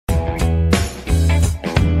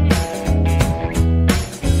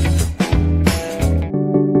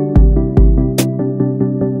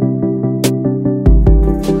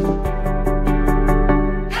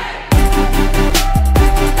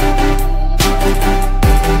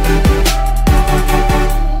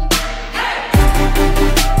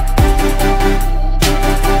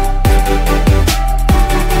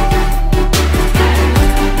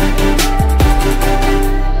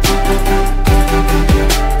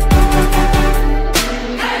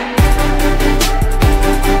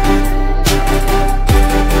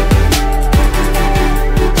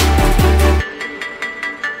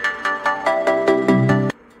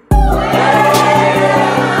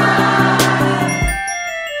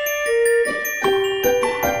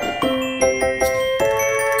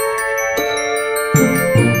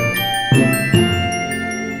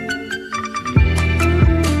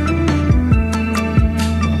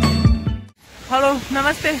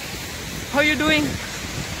How are you doing?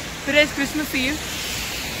 Today is Christmas Eve,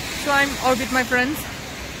 so I'm out with my friends.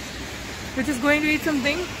 We're just going to eat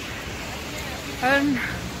something and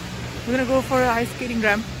we're gonna go for an ice skating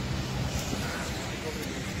ramp.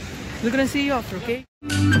 We're gonna see you after, okay?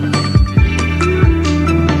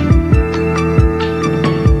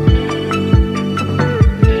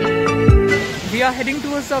 We are heading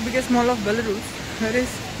towards the biggest mall of Belarus, that is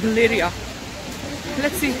Galeria.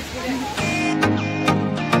 Let's see.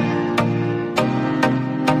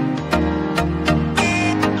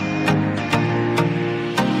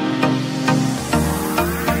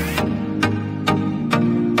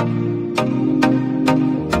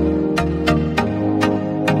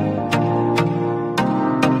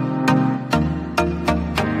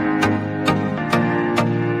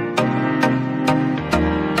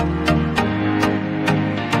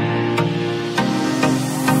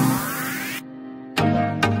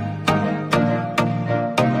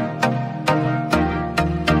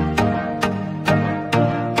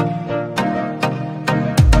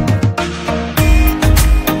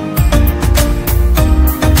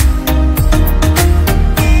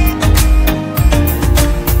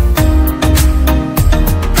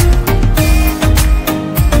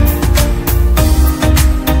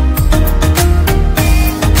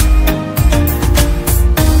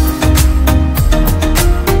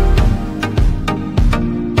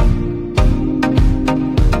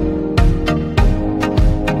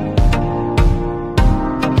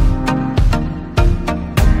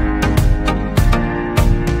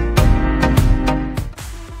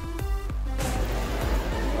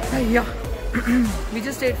 Yeah, we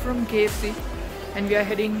just ate from KFC and we are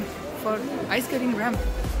heading for ice skating ramp.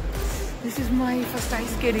 This is my first ice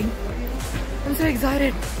skating. I'm so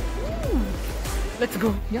excited. Let's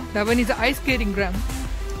go. Yeah, that one is the ice skating ramp.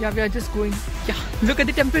 Yeah, we are just going. Yeah, look at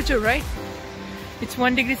the temperature, right? It's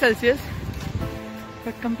 1 degree Celsius,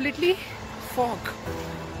 but completely fog.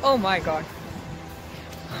 Oh my god.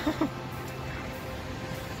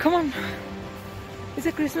 Come on. It's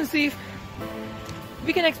a Christmas Eve.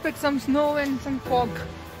 We can expect some snow and some fog.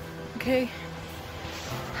 Okay,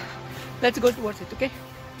 let's go towards it. Okay,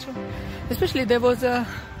 so, especially there was a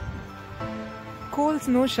cold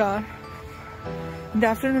snow shower in the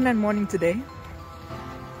afternoon and morning today,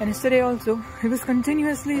 and yesterday also it was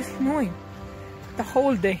continuously snowing the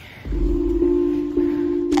whole day.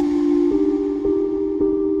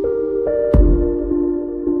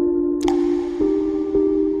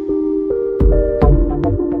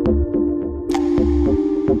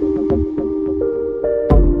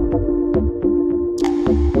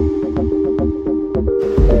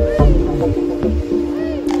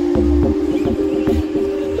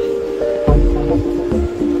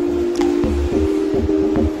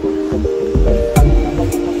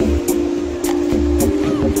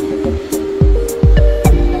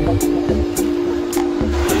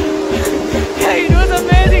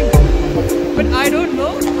 I don't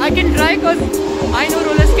know. I can try because I know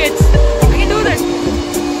roller skates. I can do that.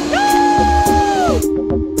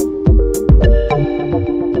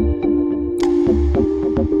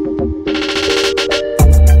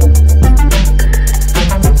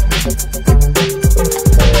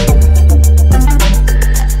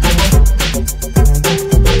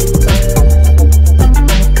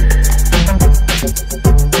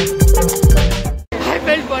 I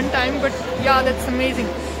felt one time, but yeah, that's amazing.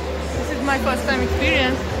 This is my first time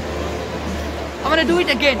experience. I'm gonna do it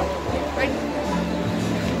again, right?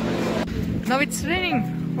 Now it's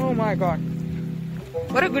raining. Oh my god.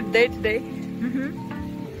 What a good day today.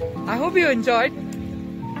 I hope you enjoyed.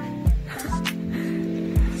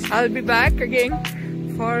 I'll be back again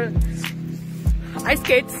for ice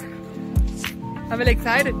skates. I'm well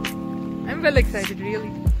excited. I'm well excited,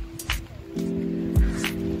 really.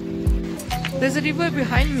 There's a river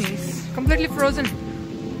behind me. It's completely frozen.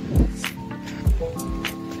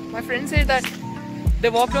 My friends say that they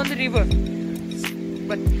walked on the river,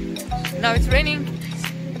 but now it's raining.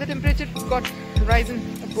 The temperature got risen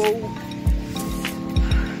above.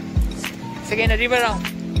 It's again a river round.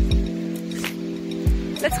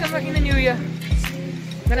 Let's come back in the new year.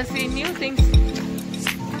 Gonna see new things.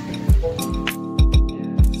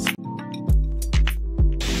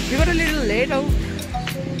 We got a little late out.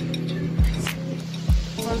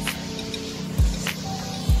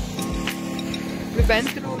 We went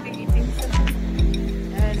through the eating section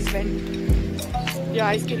and went the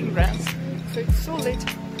ice skating ramp. So it's so late.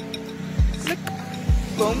 Look,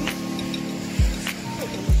 boom.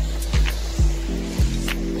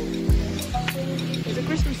 It's a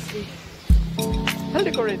Christmas tree. Well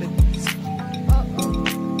decorated.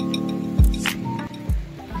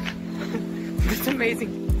 It's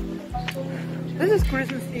amazing. This is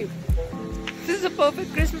Christmas Eve. This is a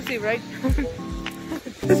perfect Christmas Eve, right?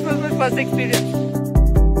 This was my first experience.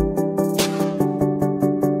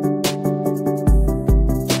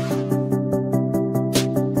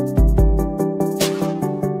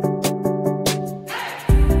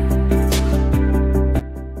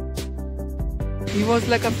 It was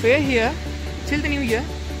like a fair here till the new year.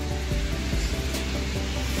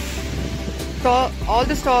 So all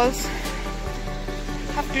the stalls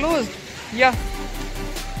have closed. Yeah.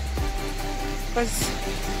 Because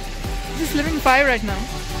just living fire right now.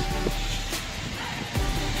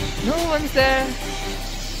 No one's there.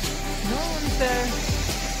 No one's there.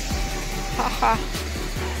 Haha.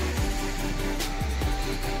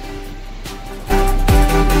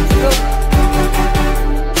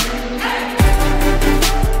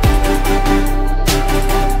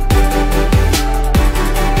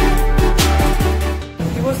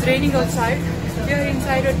 It was raining outside. We are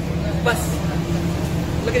inside a bus.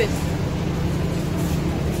 Look at this.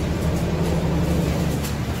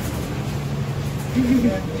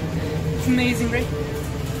 It's amazing, right?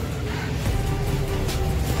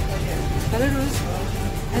 Belarus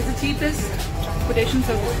has the cheapest transportation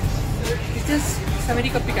service. It's just 70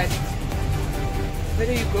 Kapik, I think.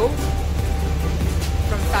 Whether you go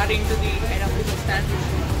from starting to the end of the bus stand,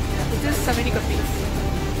 it's just 70 Kapik.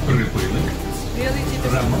 Really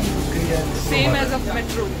cheapest. Same as of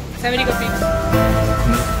metro, 70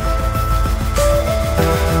 Kapik.